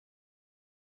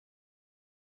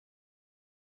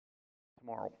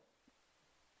tomorrow.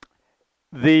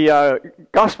 The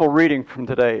gospel reading from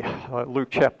today, Luke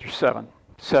chapter 7,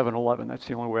 7:11, that's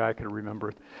the only way I can remember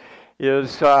it,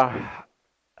 is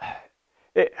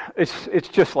it's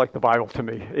just like the Bible to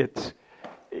me.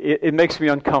 It makes me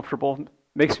uncomfortable,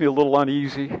 makes me a little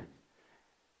uneasy,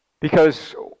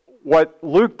 because what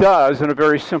Luke does in a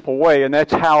very simple way, and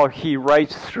that's how he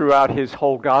writes throughout his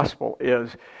whole gospel,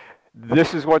 is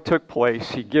this is what took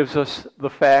place. He gives us the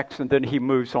facts, and then he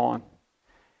moves on.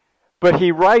 But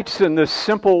he writes in this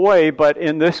simple way, but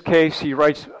in this case, he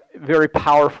writes very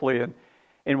powerfully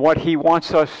in what he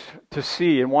wants us to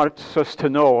see and wants us to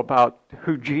know about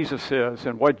who Jesus is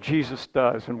and what Jesus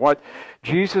does and what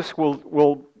Jesus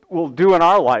will do in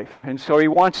our life. And so he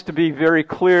wants to be very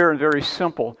clear and very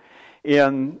simple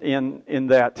in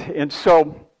that. And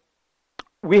so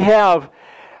we have,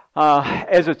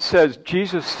 as it says,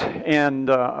 Jesus and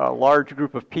a large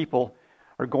group of people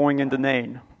are going into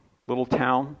Nain, little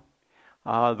town.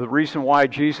 The reason why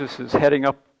Jesus is heading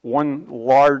up one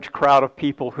large crowd of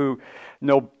people who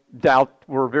no doubt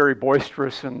were very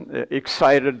boisterous and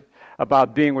excited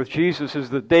about being with Jesus is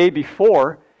the day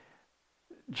before,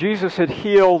 Jesus had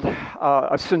healed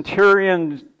a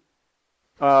centurion's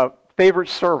favorite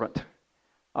servant.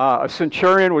 A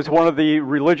centurion was one of the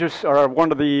religious, or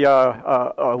one of the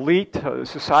elite,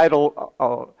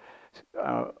 societal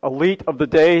elite of the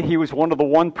day. He was one of the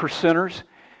 1%ers.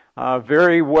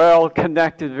 Very well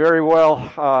connected, very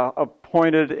well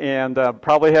appointed, and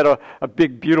probably had a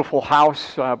big, beautiful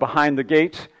house behind the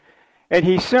gates. And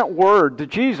he sent word to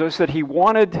Jesus that he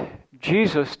wanted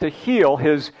Jesus to heal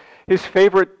his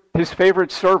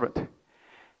favorite servant.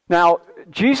 Now,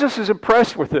 Jesus is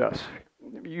impressed with this.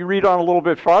 You read on a little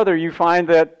bit farther, you find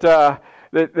that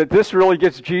this really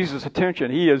gets Jesus'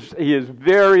 attention. He is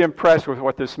very impressed with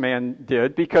what this man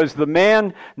did because the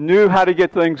man knew how to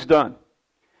get things done.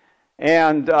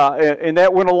 And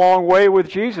that went a long way with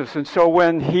Jesus. And so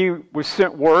when he was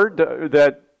sent word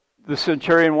that the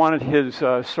centurion wanted his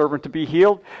servant to be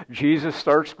healed, Jesus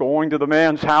starts going to the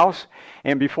man's house.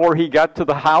 And before he got to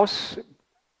the house,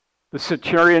 the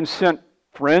centurion sent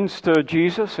friends to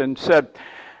Jesus and said,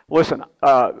 listen,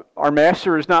 our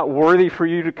master is not worthy for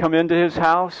you to come into his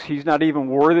house. He's not even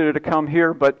worthy to come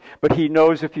here, but he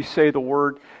knows if you say the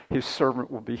word, his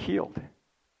servant will be healed.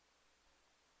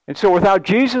 And so without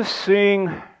Jesus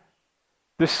seeing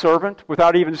this servant,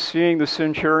 without even seeing the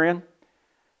centurion,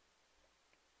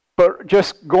 but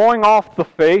just going off the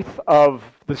faith of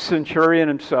the centurion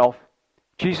himself,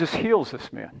 Jesus heals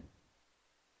this man.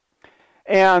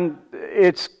 And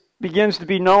it begins to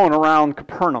be known around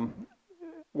Capernaum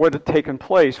what had taken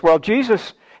place. Well,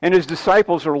 Jesus and his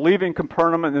disciples are leaving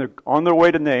Capernaum and they're on their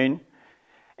way to Nain.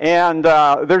 And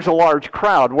there's a large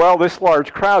crowd. Well, this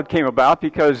large crowd came about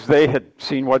because they had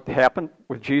seen what happened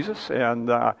with Jesus, and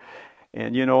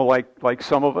you know, like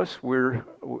some of us,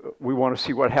 we want to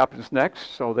see what happens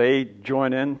next. So they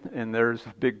join in, and there's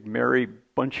a big merry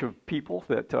bunch of people.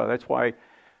 That's why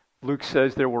Luke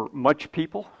says there were much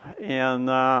people,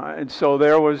 and so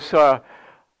there was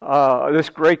this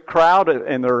great crowd,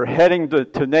 and they're heading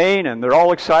to Nain, and they're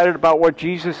all excited about what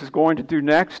Jesus is going to do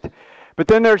next. But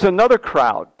then there's another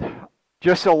crowd,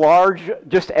 just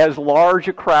as large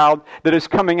a crowd that is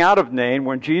coming out of Nain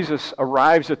when Jesus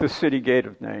arrives at the city gate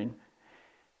of Nain.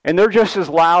 And they're just as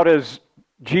loud as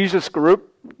Jesus'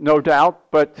 group, no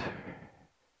doubt, but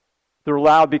they're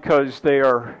loud because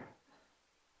they're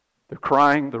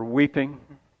crying, they're weeping,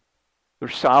 they're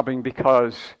sobbing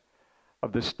because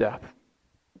of this death.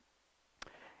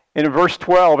 And in verse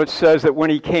 12 it says that when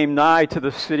he came nigh to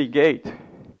the city gate,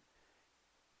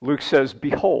 Luke says,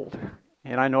 behold.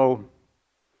 And I know,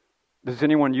 does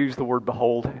anyone use the word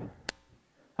behold?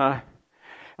 I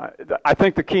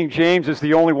think the King James is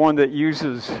the only one that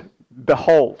uses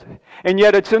behold. And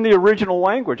yet it's in the original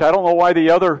language. I don't know why the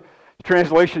other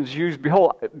translations use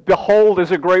behold. Behold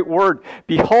is a great word.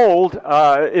 Behold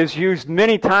is used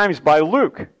many times by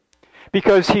Luke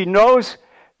because he knows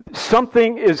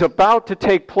something is about to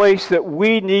take place that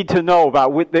we need to know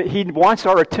about, that he wants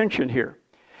our attention here.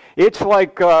 It's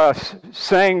like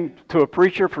saying to a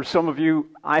preacher, for some of you,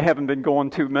 I haven't been going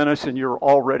 2 minutes and you're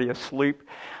already asleep.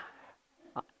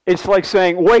 It's like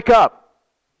saying, wake up.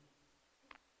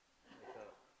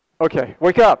 Okay,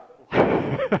 wake up.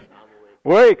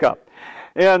 Wake up.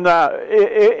 And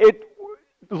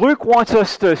Luke wants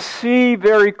us to see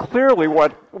very clearly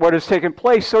what has taken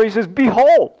place. So he says,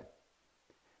 behold.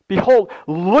 Behold,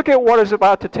 look at what is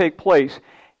about to take place.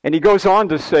 And he goes on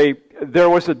to say, there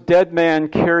was a dead man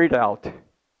carried out,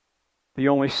 the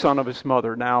only son of his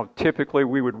mother. Now, typically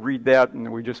we would read that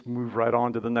and we just move right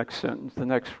on to the next sentence, the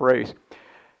next phrase.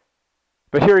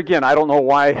 But here again, I don't know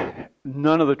why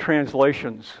none of the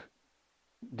translations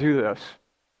do this.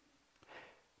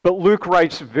 But Luke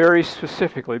writes very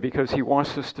specifically because he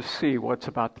wants us to see what's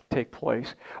about to take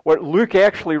place. What Luke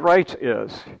actually writes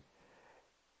is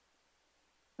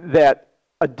that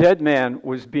a dead man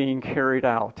was being carried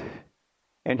out,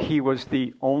 and he was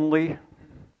the only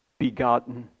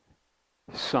begotten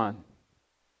son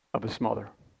of his mother.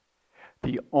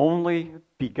 The only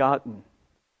begotten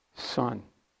son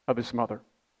of his mother.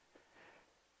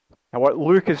 Now what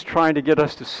Luke is trying to get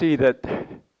us to see, that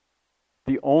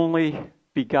the only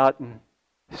begotten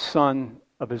son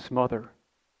of his mother,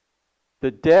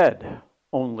 the dead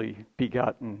only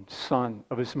begotten son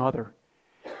of his mother,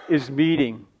 is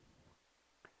meeting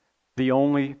the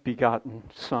only begotten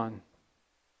Son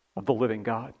of the living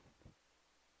God.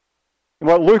 And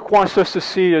what Luke wants us to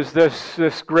see is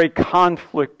this great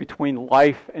conflict between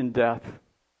life and death.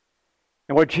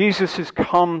 And what Jesus has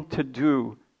come to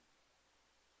do,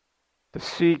 to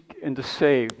seek and to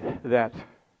save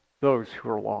those who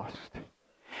are lost.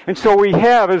 And so we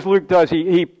have, as Luke does,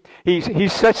 he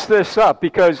sets this up,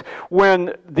 because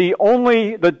when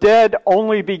the dead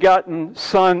only begotten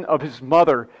son of his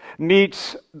mother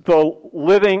meets the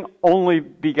living only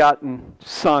begotten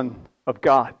Son of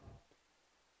God,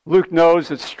 Luke knows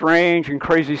that strange and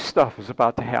crazy stuff is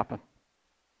about to happen.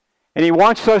 And he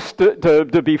wants us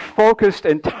to be focused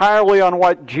entirely on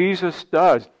what Jesus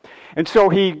does. And so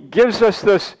he gives us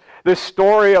this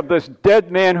story of this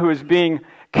dead man who is being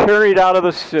carried out of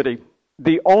the city,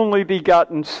 the only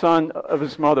begotten son of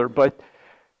his mother. But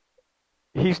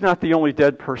he's not the only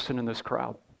dead person in this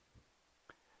crowd.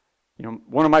 You know,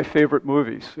 one of my favorite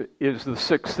movies is The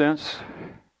Sixth Sense.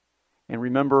 And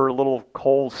remember little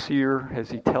Cole Sear,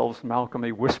 as he tells Malcolm,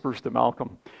 he whispers to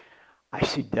Malcolm, "I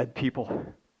see dead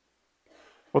people."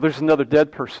 Well, there's another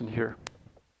dead person here.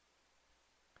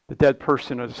 The dead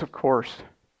person is, of course,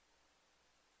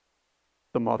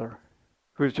 the mother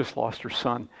who has just lost her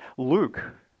son. Luke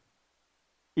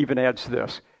even adds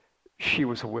this: she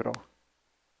was a widow,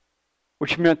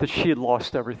 which meant that she had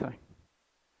lost everything.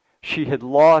 She had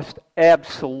lost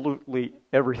absolutely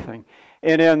everything.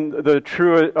 And in the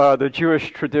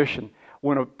Jewish tradition,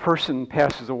 when a person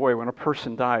passes away, when a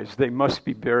person dies, they must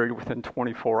be buried within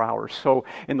 24 hours. So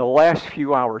in the last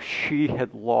few hours, she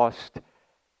had lost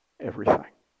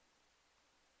everything.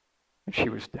 And she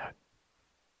was dead.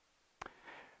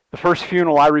 The first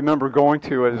funeral I remember going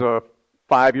to as a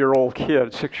 6-year-old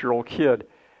kid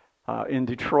in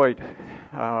Detroit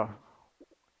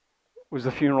was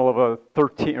the funeral of a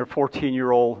 13 or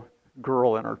 14-year-old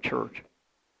girl in our church.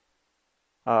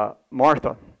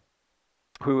 Martha,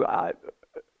 who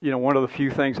one of the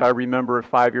few things I remember at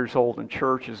 5 years old in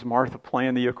church is Martha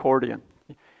playing the accordion.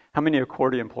 How many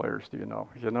accordion players do you know?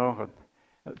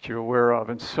 That you're aware of.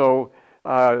 And so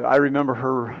I remember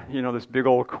her, this big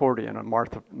old accordion and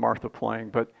Martha playing.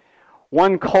 But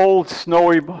one cold,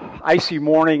 snowy, icy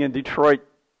morning in Detroit,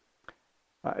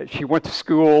 she went to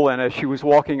school, and as she was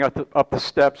walking up the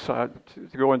steps to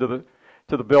go into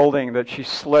the building, that she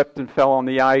slipped and fell on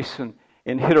the ice and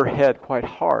hit her head quite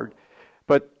hard.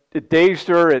 But it dazed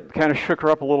her, it kind of shook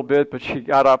her up a little bit, but she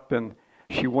got up and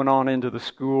she went on into the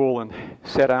school and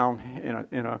sat down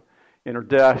in her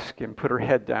desk and put her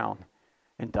head down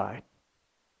and died.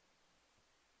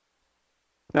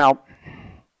 Now,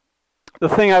 the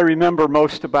thing I remember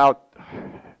most about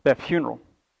that funeral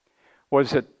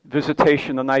was that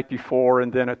visitation the night before,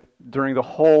 and then during the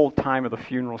whole time of the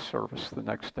funeral service the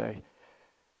next day,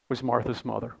 was Martha's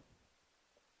mother.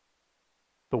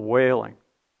 The wailing,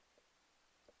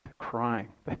 the crying,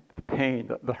 the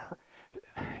pain,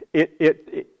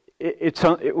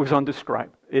 it was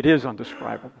undescribable. It is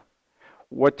undescribable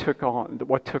what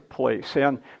took place.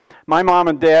 And my mom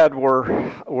and dad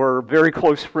were very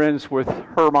close friends with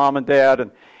her mom and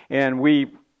dad, and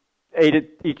we ate at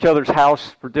each other's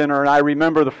house for dinner. And I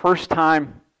remember the first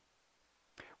time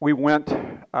we went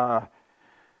to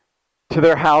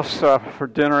their house for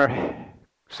dinner,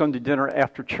 Sunday dinner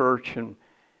after church, and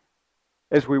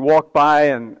as we walked by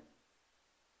in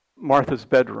Martha's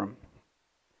bedroom,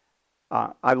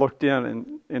 I looked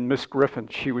in, and Miss Griffin,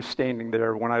 she was standing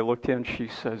there. When I looked in, she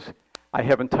says, "I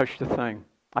haven't touched a thing.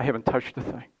 I haven't touched a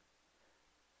thing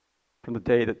from the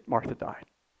day that Martha died.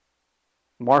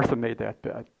 Martha made that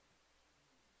bed.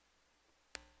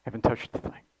 Haven't touched a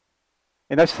thing."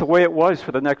 And that's the way it was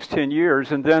for the next 10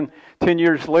 years. And then 10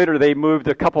 years later, they moved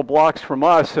a couple blocks from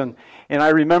us. And I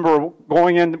remember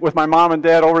going in with my mom and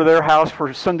dad over to their house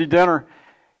for Sunday dinner.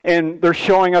 And they're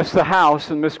showing us the house.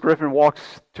 And Miss Griffin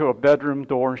walks to a bedroom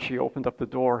door, and she opened up the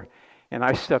door. And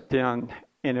I stepped in,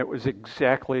 and it was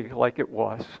exactly like it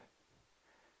was.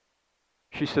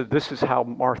 She said, this is how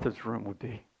Martha's room would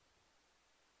be.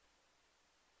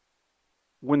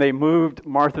 When they moved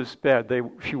Martha's bed,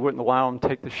 she wouldn't allow them to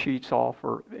take the sheets off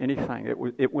or anything.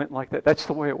 It went like that. That's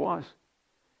the way it was.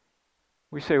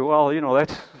 We say, well,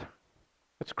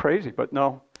 that's crazy, but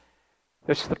no,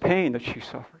 that's the pain that she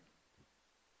suffered.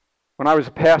 When I was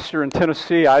a pastor in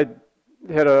Tennessee, I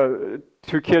had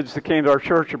two kids that came to our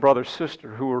church, a brother and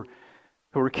sister, who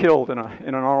were killed in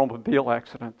an automobile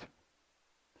accident.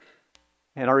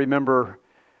 And I remember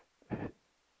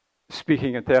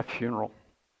speaking at that funeral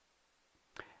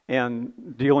and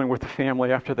dealing with the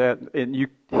family after that. And you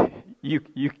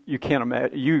can't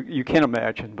imagine. You can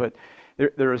imagine, but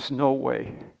there is no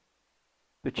way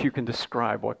that you can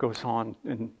describe what goes on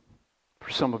for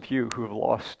some of you who have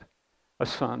lost a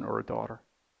son or a daughter.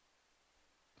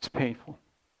 It's painful.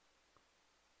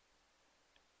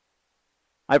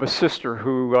 I have a sister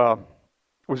who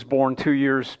was born 2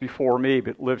 years before me,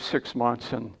 but lived 6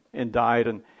 months and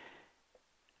died.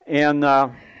 And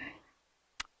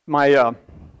my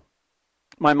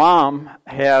mom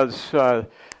has, I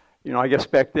guess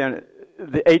back then,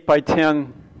 the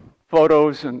 8x10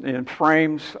 photos and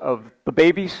frames of the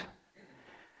babies.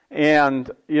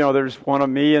 And, there's one of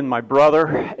me and my brother,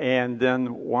 and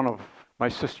then one of my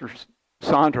sisters,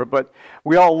 Sandra, but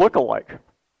we all look alike.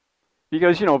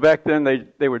 Because, back then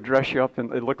they would dress you up and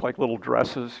they looked like little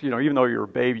dresses. Even though you're a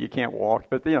baby, you can't walk,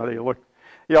 but, they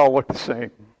all look the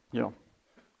same, No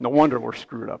wonder we're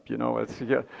screwed up,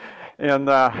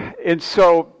 And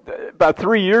so about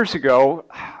 3 years ago,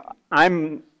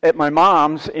 I'm at my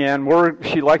mom's, and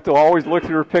she liked to always look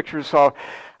through her pictures, so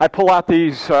I pull out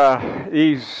these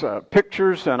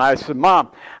pictures, and I said,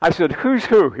 Mom, who's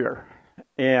who here?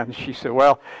 And she said,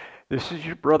 well, this is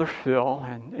your brother Phil,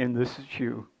 and this is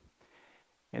you.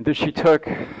 And then she took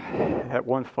that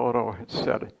one photo and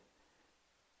said,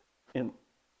 and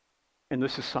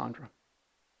this is Sandra.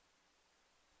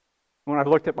 When I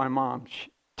looked at my mom,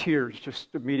 tears just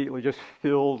immediately just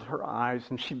filled her eyes,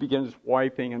 and she begins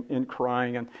wiping and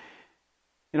crying. And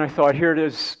I thought, here it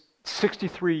is,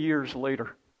 63 years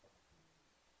later,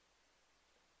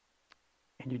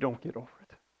 and you don't get over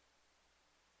it.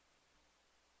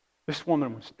 This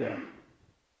woman was dead.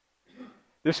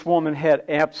 This woman had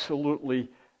absolutely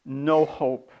no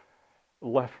hope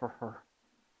left for her.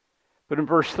 But in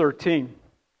verse 13,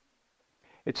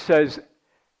 it says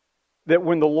that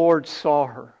when the Lord saw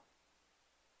her,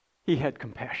 He had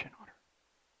compassion on her.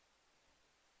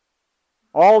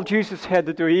 All Jesus had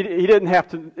to do, he didn't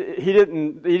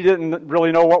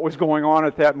really know what was going on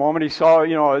at that moment. He saw,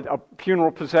 a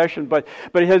funeral procession, but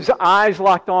his eyes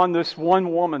locked on this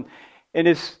one woman, and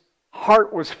his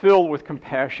heart was filled with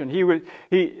compassion. He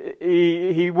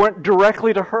went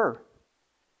directly to her.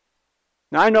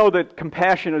 Now I know that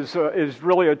compassion is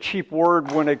really a cheap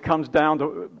word when it comes down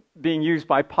to being used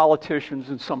by politicians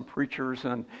and some preachers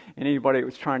and anybody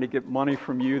who's trying to get money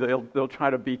from you. They'll try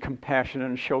to be compassionate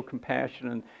and show compassion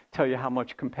and tell you how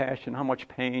much compassion, how much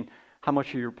pain, how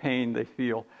much of your pain they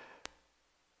feel.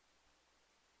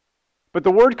 But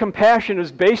the word compassion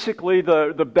is basically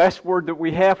the best word that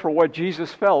we have for what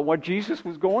Jesus felt, what Jesus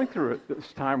was going through at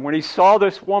this time when He saw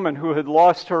this woman who had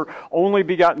lost her only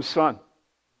begotten son.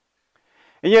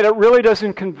 And yet it really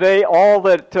doesn't convey all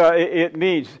that it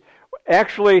means.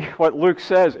 Actually, what Luke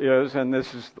says is, and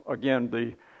this is,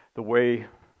 again, the way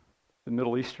the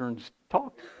Middle Easterns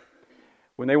talk.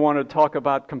 When they want to talk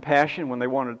about compassion, when they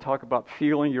want to talk about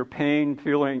feeling your pain,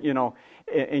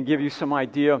 and give you some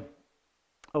idea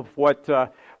of what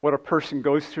a person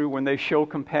goes through when they show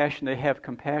compassion, they have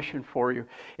compassion for you.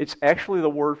 It's actually the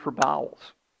word for bowels.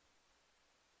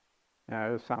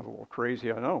 Now, it sounds a little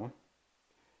crazy, I know.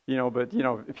 But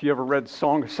if you ever read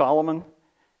Song of Solomon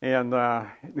and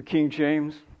the King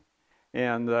James,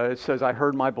 and it says, I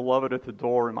heard my beloved at the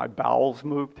door and my bowels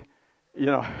moved,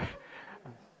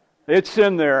 it's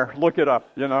in there. Look it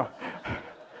up,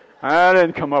 I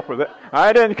didn't come up with it.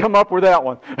 I didn't come up with that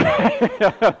one.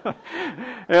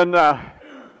 And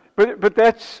but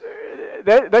that's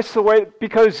the way,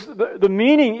 because the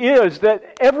meaning is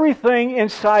that everything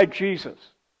inside Jesus,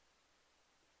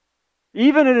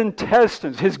 even his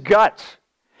intestines, his guts,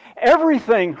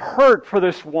 everything hurt for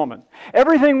this woman.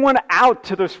 Everything went out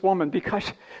to this woman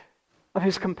because of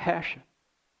His compassion.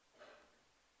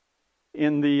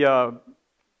 In the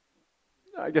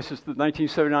I guess it's the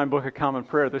 1979 Book of Common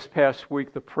Prayer, this past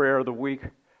week, the prayer of the week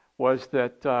was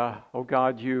that, oh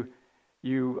God, you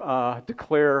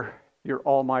declare your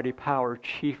almighty power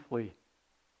chiefly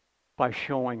by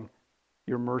showing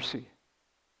your mercy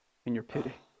and your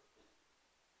pity.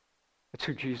 That's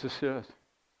who Jesus is.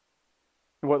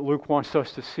 And what Luke wants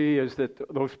us to see is that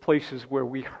those places where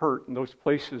we hurt and those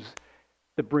places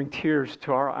that bring tears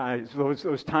to our eyes,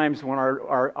 those times when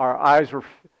our eyes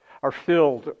are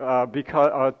filled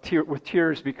with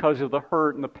tears because of the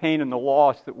hurt and the pain and the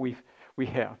loss that we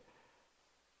have.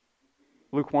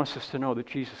 Luke wants us to know that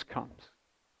Jesus comes.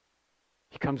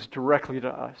 He comes directly to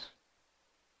us.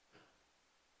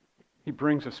 He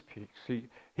brings us peace. He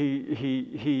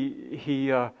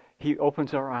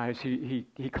opens our eyes.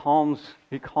 He calms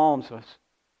us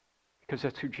because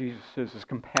that's who Jesus is. His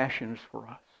compassion is for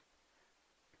us.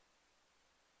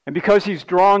 And because he's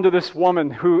drawn to this woman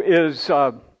who is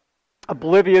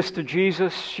oblivious to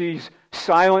Jesus, she's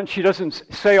silent. She doesn't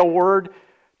say a word.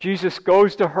 Jesus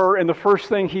goes to her, and the first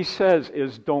thing he says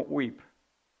is, "Don't weep."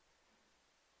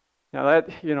 Now that,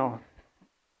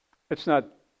 it's not,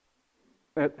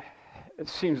 it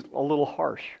seems a little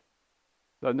harsh,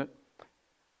 doesn't it?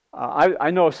 I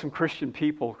know some Christian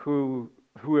people who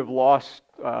have lost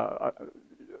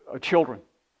children,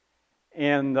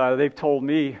 and they've told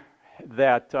me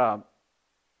that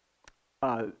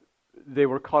they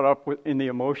were caught up in the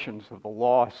emotions of the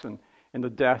loss and the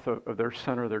death of their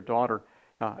son or their daughter.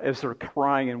 As they're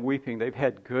crying and weeping, they've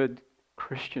had good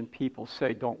Christian people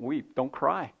say, "Don't weep, don't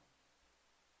cry.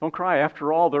 Don't cry.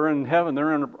 After all, they're in heaven.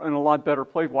 They're in a lot better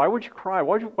place. Why would you cry?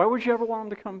 Why would you ever want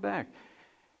them to come back?"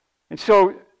 And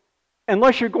so,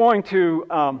 unless you're going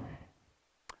to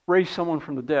raise someone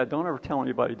from the dead, don't ever tell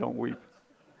anybody, "Don't weep."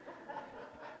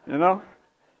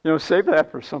 Save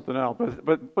that for something else.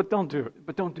 But don't do it.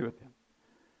 But don't do it then.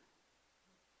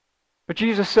 But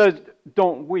Jesus said,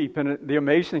 "Don't weep." And the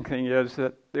amazing thing is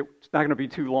that it's not going to be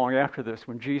too long after this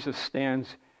when Jesus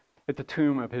stands at the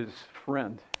tomb of his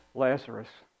friend, Lazarus,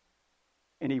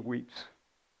 and he weeps.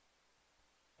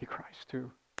 He cries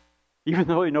too. Even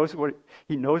though he knows what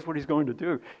he's going to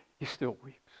do, he still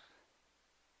weeps.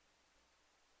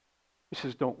 He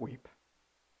says, "Don't weep."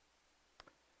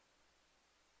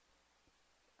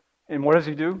 And what does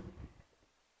he do?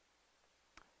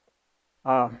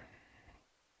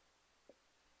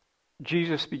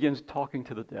 Jesus begins talking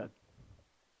to the dead.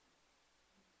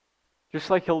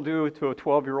 Just like he'll do to a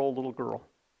 12-year-old little girl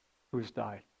who's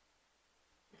died.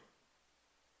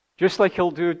 Just like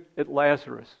he'll do at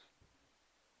Lazarus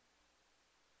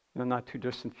in a not too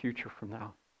distant future from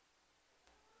now.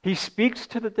 He speaks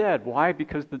to the dead. Why?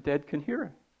 Because the dead can hear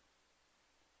him.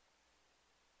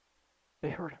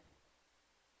 They heard him.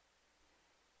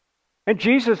 And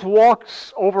Jesus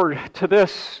walks over to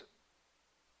this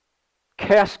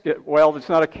casket. Well, it's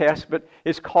not a casket, but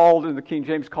it's called, in the King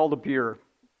James, called a bier.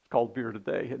 It's called bier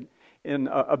today. And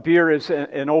a bier is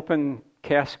an open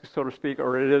casket, so to speak,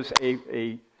 or it is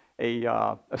a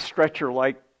stretcher,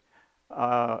 like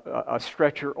a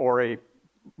stretcher or a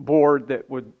board that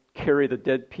would carry the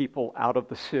dead people out of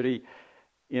the city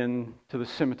into the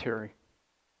cemetery.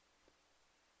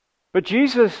 But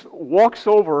Jesus walks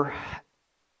over,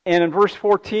 and in verse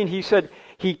 14 he said,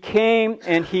 he came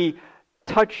and he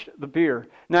touched the bier.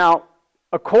 Now,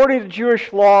 according to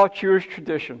Jewish law, Jewish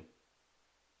tradition,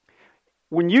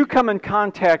 when you come in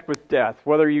contact with death,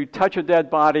 whether you touch a dead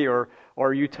body or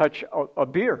you touch a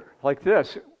bier like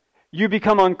this, you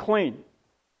become unclean.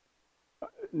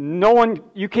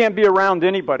 You can't be around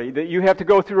anybody. That you have to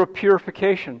go through a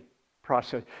purification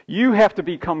process. You have to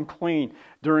become clean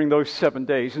during those 7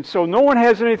 days. And so no one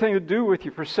has anything to do with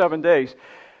you for 7 days.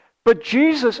 But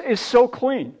Jesus is so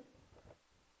clean.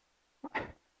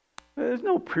 There's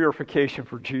no purification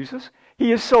for Jesus.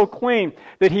 He is so clean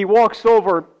that he walks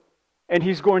over and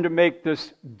he's going to make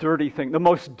this dirty thing, the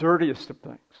most dirtiest of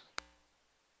things,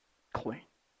 clean.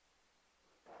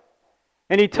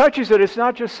 And he touches it. It's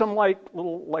not just some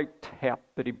little tap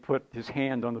that he put his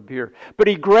hand on the bier, but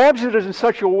he grabs it in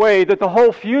such a way that the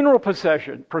whole funeral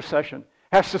procession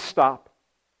has to stop.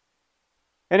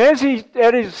 And as he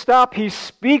stop, he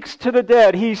speaks to the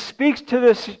dead. He speaks to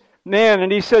this man,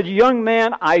 and he said, "Young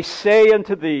man, I say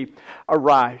unto thee,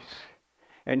 arise."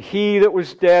 And he that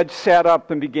was dead sat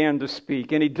up and began to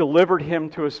speak, and he delivered him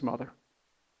to his mother.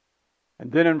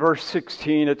 And then in verse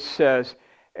 16 it says,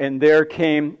 and there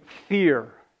came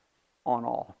fear on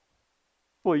all.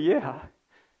 Well, yeah.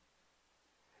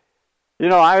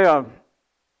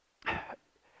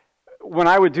 When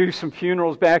I would do some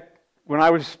funerals back when I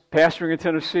was pastoring in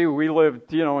Tennessee, we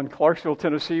lived, in Clarksville,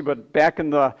 Tennessee, but back in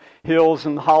the hills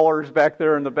and hollers back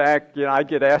there in the back, I'd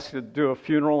get asked to do a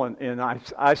funeral, and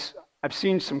I've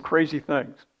seen some crazy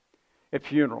things at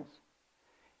funerals.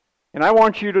 And I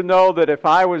want you to know that if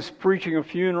I was preaching a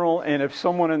funeral and if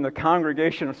someone in the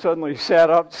congregation suddenly stood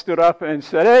up and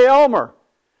said, "Hey, Elmer,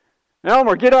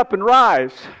 get up and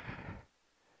rise."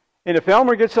 And if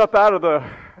Elmer gets up out of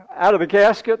out of the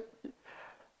casket,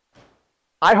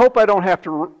 I hope I don't have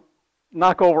to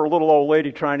knock over a little old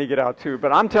lady trying to get out too.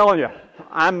 But I'm telling you,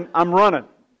 I'm running.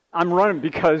 I'm running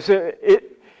because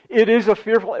it is a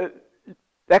fearful.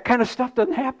 That kind of stuff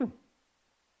doesn't happen.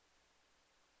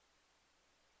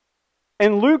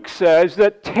 And Luke says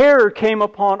that terror came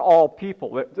upon all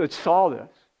people that saw this.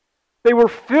 They were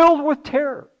filled with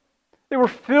terror. They were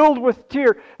filled with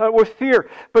fear.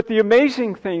 But the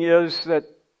amazing thing is that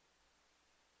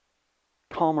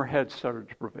calmer heads started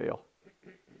to prevail.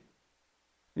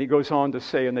 And he goes on to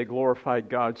say, and they glorified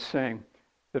God, saying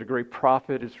that a great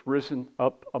prophet is risen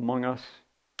up among us,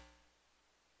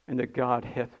 and that God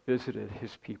hath visited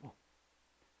his people.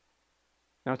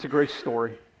 Now, it's a great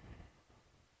story.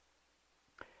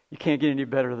 You can't get any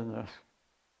better than this.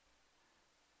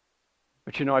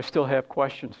 But I still have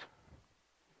questions.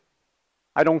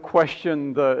 I don't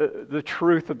question the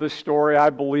truth of this story. I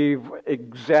believe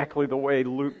exactly the way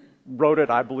Luke wrote it.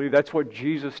 I believe that's what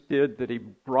Jesus did, that he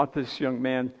brought this young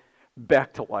man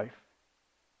back to life.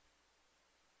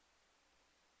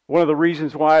 One of the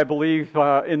reasons why I believe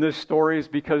in this story is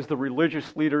because the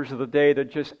religious leaders of the day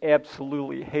that just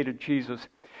absolutely hated Jesus,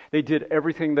 they did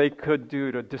everything they could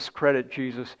do to discredit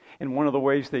Jesus. And one of the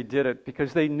ways they did it,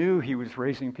 because they knew he was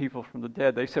raising people from the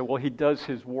dead, they said, well, he does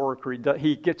his work, or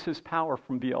he gets his power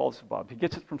from Beelzebub. He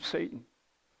gets it from Satan.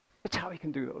 That's how he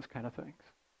can do those kind of things.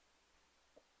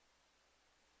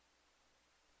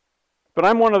 But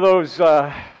I'm one of those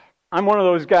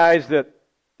guys that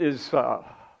is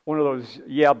one of those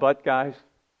yeah, but guys.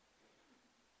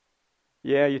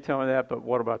 Yeah, you tell me that, but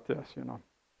what about this, And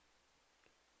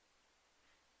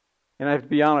I have to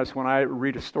be honest, when I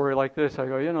read a story like this, I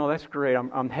go, that's great.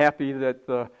 I'm happy that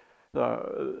the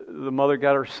mother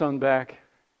got her son back.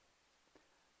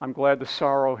 I'm glad the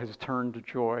sorrow has turned to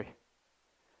joy.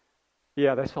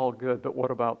 Yeah, that's all good, but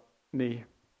what about me?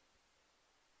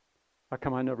 How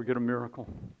come I never get a miracle?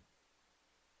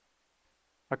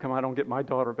 How come I don't get my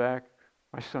daughter back,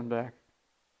 my son back?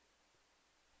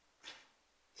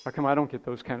 How come I don't get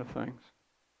those kind of things?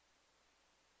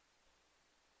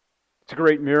 It's a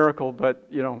great miracle, but,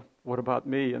 what about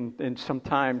me? And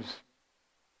sometimes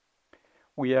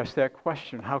we ask that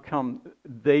question. How come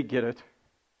they get it?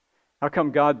 How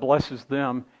come God blesses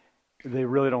them? They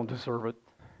really don't deserve it.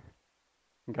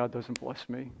 And God doesn't bless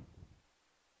me.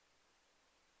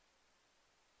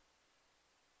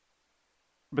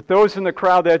 But those in the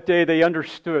crowd that day, they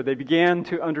understood. They began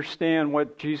to understand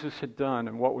what Jesus had done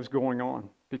and what was going on,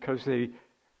 because they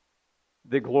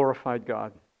glorified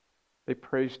God. They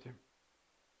praised Him.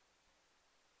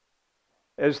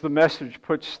 As the Message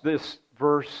puts this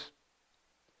verse,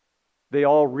 they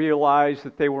all realized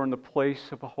that they were in the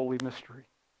place of a holy mystery,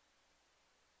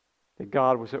 that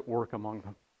God was at work among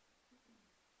them.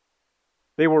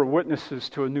 They were witnesses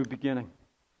to a new beginning.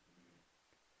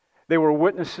 They were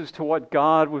witnesses to what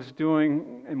God was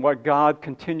doing and what God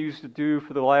continues to do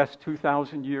for the last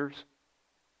 2,000 years.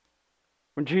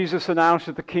 When Jesus announced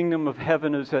that the kingdom of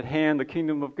heaven is at hand, the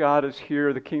kingdom of God is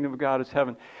here, the kingdom of God is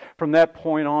heaven. From that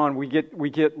point on, we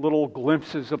get little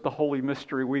glimpses of the holy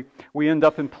mystery. We end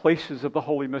up in places of the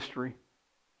holy mystery.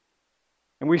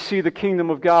 And we see the kingdom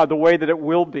of God the way that it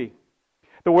will be,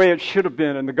 the way it should have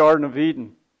been in the Garden of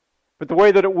Eden. But the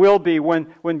way that it will be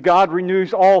when God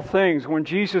renews all things, when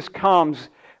Jesus comes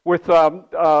with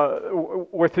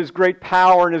His great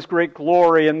power and His great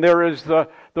glory, and there is the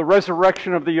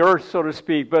resurrection of the earth, so to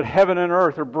speak, but heaven and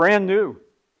earth are brand new.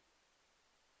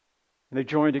 And they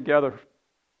join together.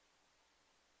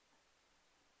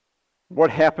 What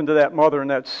happened to that mother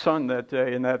and that son that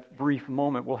day in that brief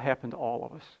moment will happen to all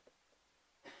of us.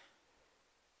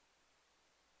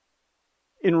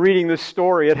 In reading this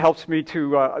story, it helps me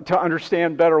to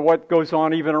understand better what goes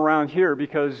on even around here,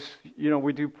 because,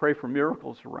 we do pray for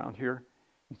miracles around here.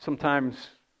 And sometimes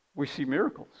we see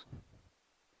miracles.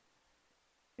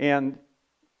 And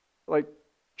like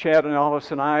Chad and Elvis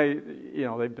and I,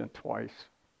 they've been twice.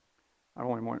 I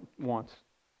only went once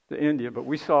to India, but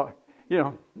we saw,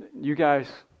 you guys.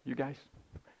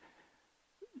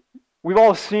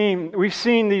 We've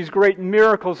seen these great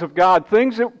miracles of God,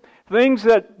 things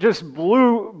that just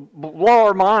blow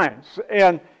our minds.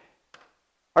 And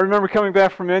I remember coming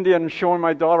back from India and showing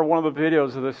my daughter one of the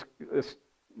videos of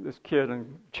this kid,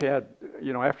 and Chad,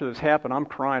 after this happened, I'm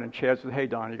crying, and Chad said, "Hey,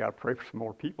 Don, you got to pray for some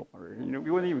more people." We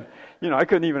wouldn't even, I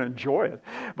couldn't even enjoy it.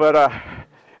 But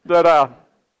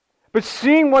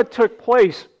seeing what took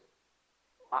place,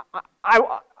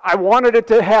 I wanted it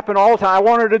to happen all the time. I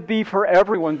wanted it to be for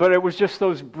everyone, but it was just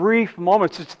those brief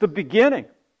moments. It's the beginning.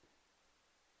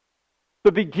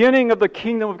 The beginning of the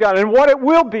kingdom of God, and what it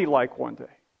will be like one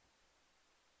day.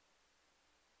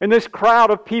 And this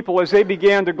crowd of people, as they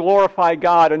began to glorify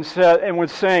God and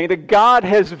was saying that God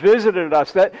has visited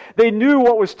us, that they knew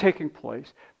what was taking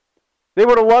place. They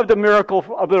would have loved a miracle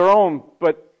of their own,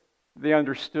 but they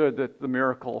understood that the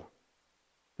miracle,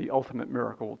 the ultimate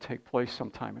miracle, will take place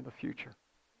sometime in the future.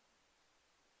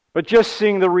 But just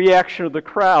seeing the reaction of the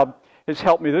crowd has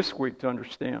helped me this week to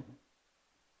understand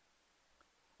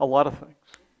a lot of things.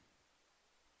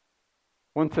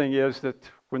 One thing is that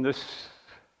when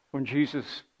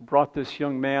Jesus brought this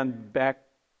young man back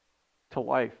to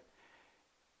life,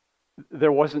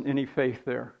 there wasn't any faith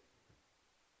there.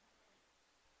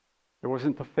 There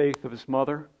wasn't the faith of his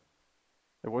mother.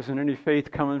 There wasn't any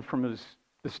faith coming from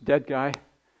this dead guy.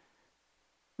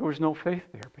 There was no faith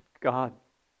there, but God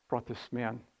brought this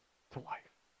man to life.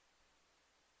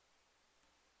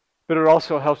 But it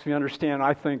also helps me understand,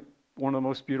 I think, one of the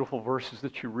most beautiful verses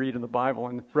that you read in the Bible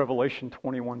in Revelation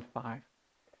 21:5.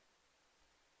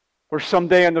 Where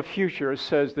someday in the future it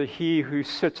says that he who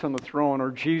sits on the throne,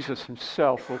 or Jesus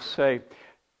himself, will say,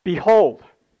 "Behold,"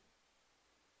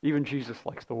 even Jesus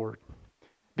likes the word,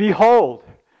 "Behold,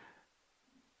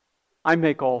 I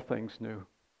make all things new."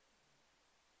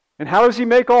 And how does he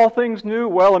make all things new?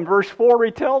 Well, in verse 4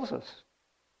 he tells us.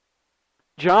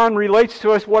 John relates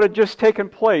to us what had just taken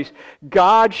place.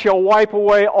 God shall wipe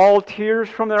away all tears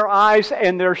from their eyes,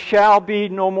 and there shall be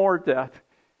no more death.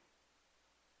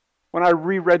 When I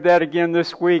reread that again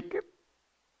this week,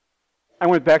 I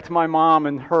went back to my mom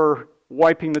and her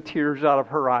wiping the tears out of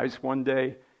her eyes one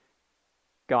day.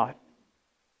 God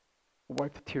will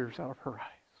wipe the tears out of her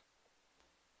eyes.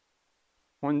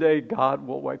 One day God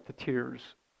will wipe the tears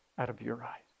out of your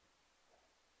eyes.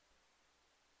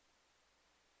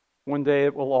 One day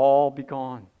it will all be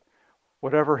gone.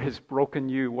 Whatever has broken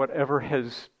you, whatever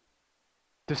has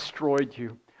destroyed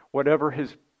you, whatever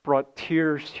has brought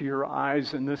tears to your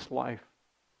eyes in this life,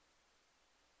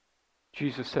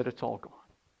 Jesus said it's all gone.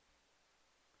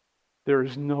 There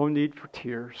is no need for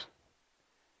tears,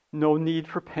 no need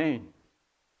for pain,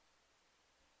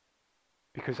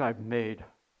 because I've made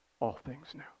all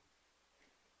things new.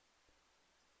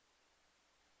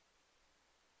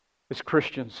 As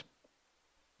Christians,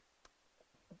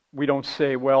 we don't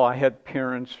say, well, I had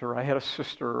parents, or I had a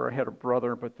sister, or I had a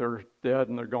brother, but they're dead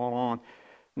and they're gone on.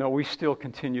 No, we still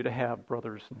continue to have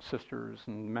brothers and sisters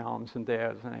and moms and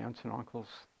dads and aunts and uncles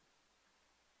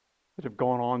that have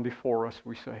gone on before us,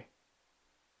 we say.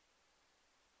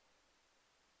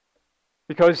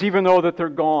 Because even though that they're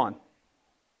gone,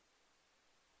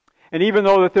 and even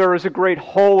though that there is a great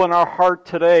hole in our heart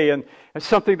today, and it's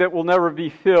something that will never be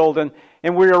filled, and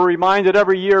we are reminded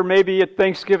every year, maybe at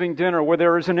Thanksgiving dinner, where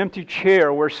there is an empty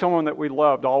chair where someone that we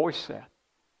loved always sat.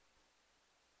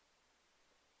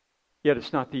 Yet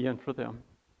it's not the end for them.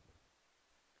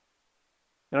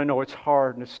 And I know it's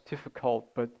hard and it's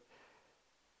difficult, but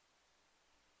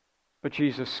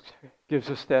Jesus gives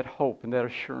us that hope and that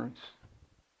assurance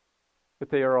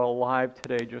that they are alive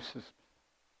today just as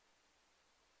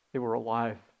they were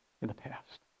alive in the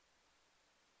past.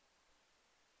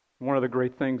 One of the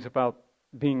great things about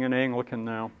being an Anglican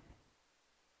now,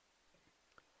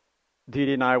 Dee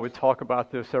Dee and I would talk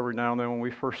about this every now and then when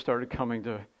we first started coming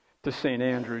to St.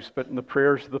 Andrews, but in the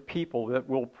prayers of the people that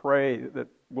we'll pray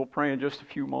in just a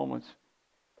few moments,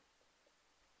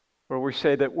 where we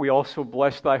say that we also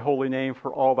bless thy holy name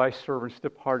for all thy servants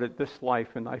departed this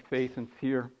life in thy faith and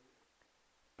fear,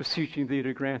 beseeching thee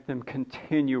to grant them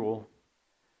continual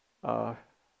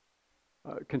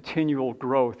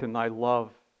growth in thy love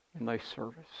and thy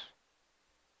service,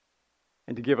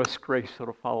 and to give us grace so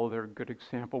to follow their good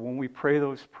example. When we pray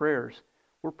those prayers,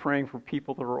 we're praying for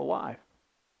people that are alive.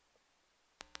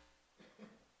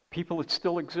 People that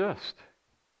still exist,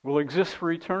 will exist for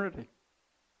eternity.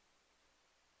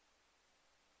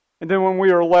 And then when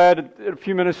we are led a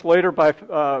few minutes later by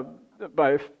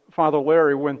Father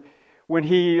Larry, when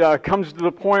he comes to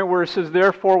the point where it says,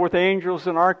 therefore with angels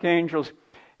and archangels,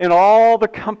 in all the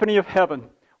company of heaven,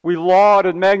 we laud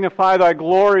and magnify thy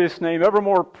glorious name,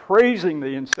 evermore praising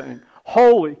thee and saying,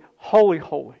 holy, holy,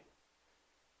 holy.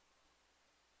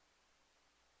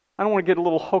 I don't want to get a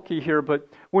little hokey here, but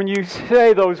when you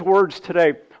say those words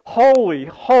today, holy,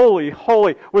 holy,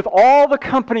 holy, with all the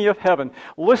company of heaven,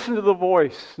 listen to the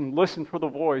voice and listen for the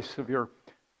voice of your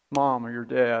mom or your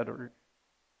dad or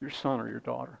your son or your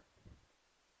daughter.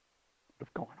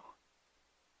 What's going on?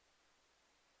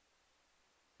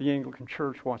 The Anglican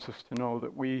Church wants us to know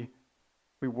that we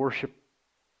worship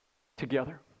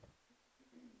together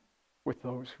with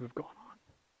those who have gone on.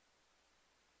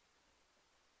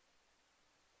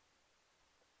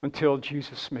 Until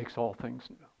Jesus makes all things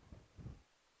new.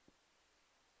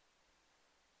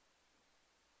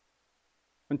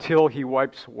 until He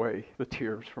wipes away the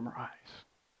tears from our eyes.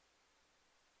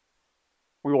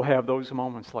 We will have those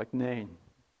moments like Nain.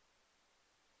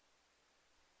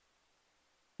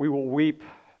 We will weep,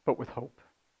 but with hope.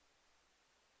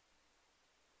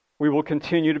 We will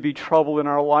continue to be troubled in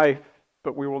our life,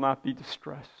 but we will not be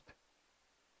distressed.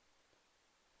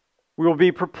 We will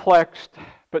be perplexed,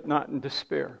 but not in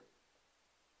despair.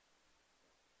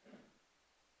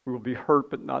 We will be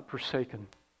hurt, but not forsaken.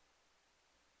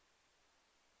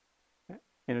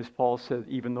 And as Paul said,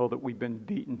 even though that we've been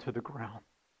beaten to the ground,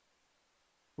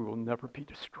 we will never be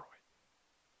destroyed.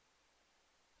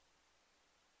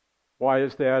 Why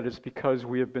is that? It's because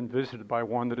we have been visited by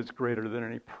one that is greater than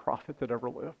any prophet that ever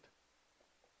lived.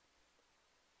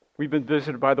 We've been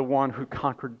visited by the one who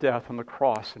conquered death on the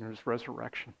cross in His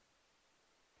resurrection.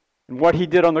 And what He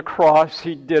did on the cross,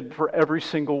 He did for every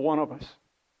single one of us.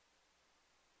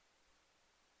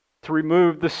 To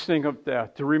remove the sting of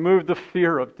death, to remove the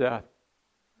fear of death,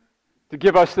 to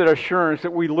give us that assurance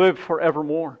that we live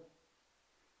forevermore.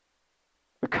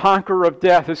 The conqueror of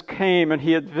death has came and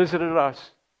He had visited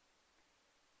us.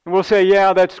 And we'll say,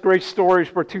 yeah, that's great stories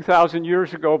for 2,000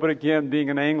 years ago, but again, being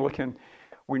an Anglican,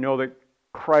 we know that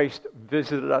Christ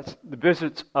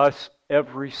visits us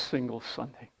every single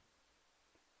Sunday.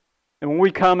 And when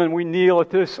we come and we kneel at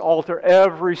this altar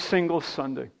every single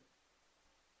Sunday,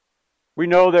 we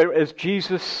know that as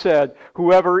Jesus said,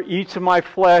 whoever eats of my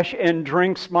flesh and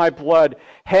drinks my blood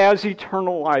has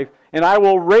eternal life, and I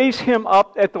will raise him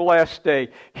up at the last day.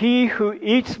 He who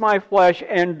eats my flesh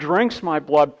and drinks my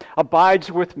blood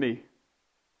abides with me,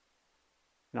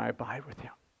 and I abide with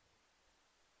him.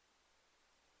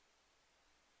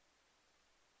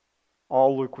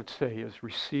 All Luke would say is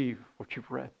receive what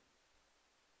you've read.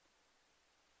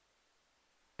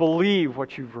 Believe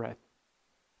what you've read.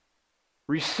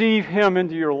 Receive Him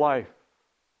into your life.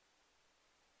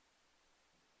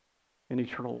 And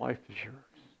eternal life is yours.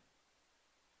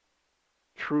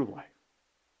 True life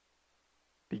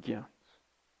begins.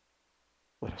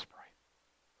 Let us pray.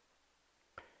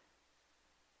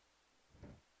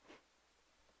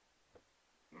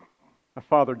 Our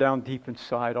Father, down deep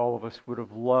inside, all of us would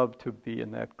have loved to be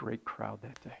in that great crowd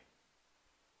that day.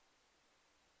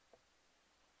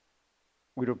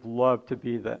 We'd have loved to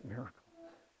be that miracle.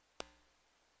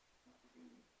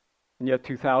 And yet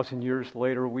 2,000 years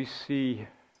later, we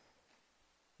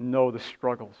know the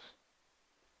struggles.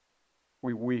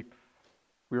 We weep.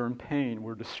 We're in pain.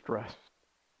 We're distressed.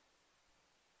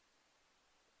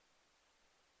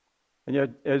 And yet,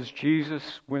 as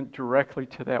Jesus went directly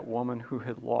to that woman who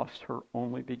had lost her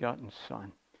only begotten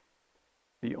Son,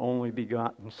 the only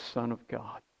begotten Son of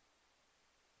God,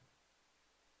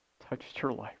 touched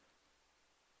her life,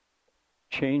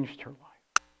 changed her life.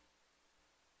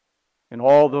 And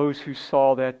all those who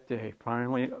saw that day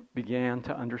finally began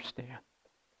to understand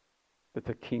that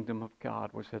the kingdom of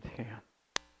God was at hand.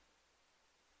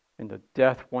 And the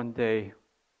death one day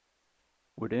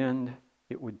would end,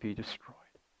 it would be destroyed.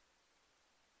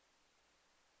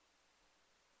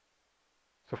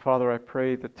 So, Father, I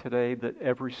pray that today that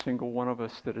every single one of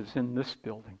us that is in this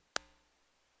building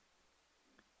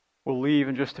will leave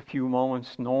in just a few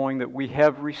moments knowing that we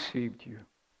have received you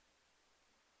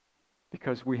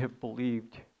because we have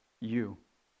believed you.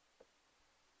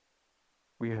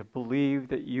 We have believed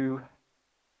that you,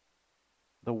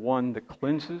 the one that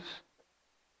cleanses,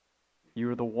 you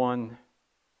are the one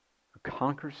who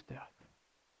conquers death,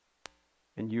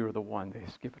 and you are the one that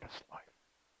has given us life.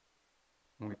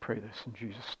 And we pray this in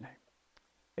Jesus' name.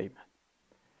 Amen.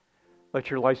 Let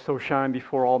your light so shine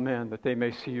before all men that they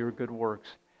may see your good works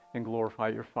and glorify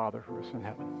your Father who is in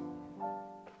heaven.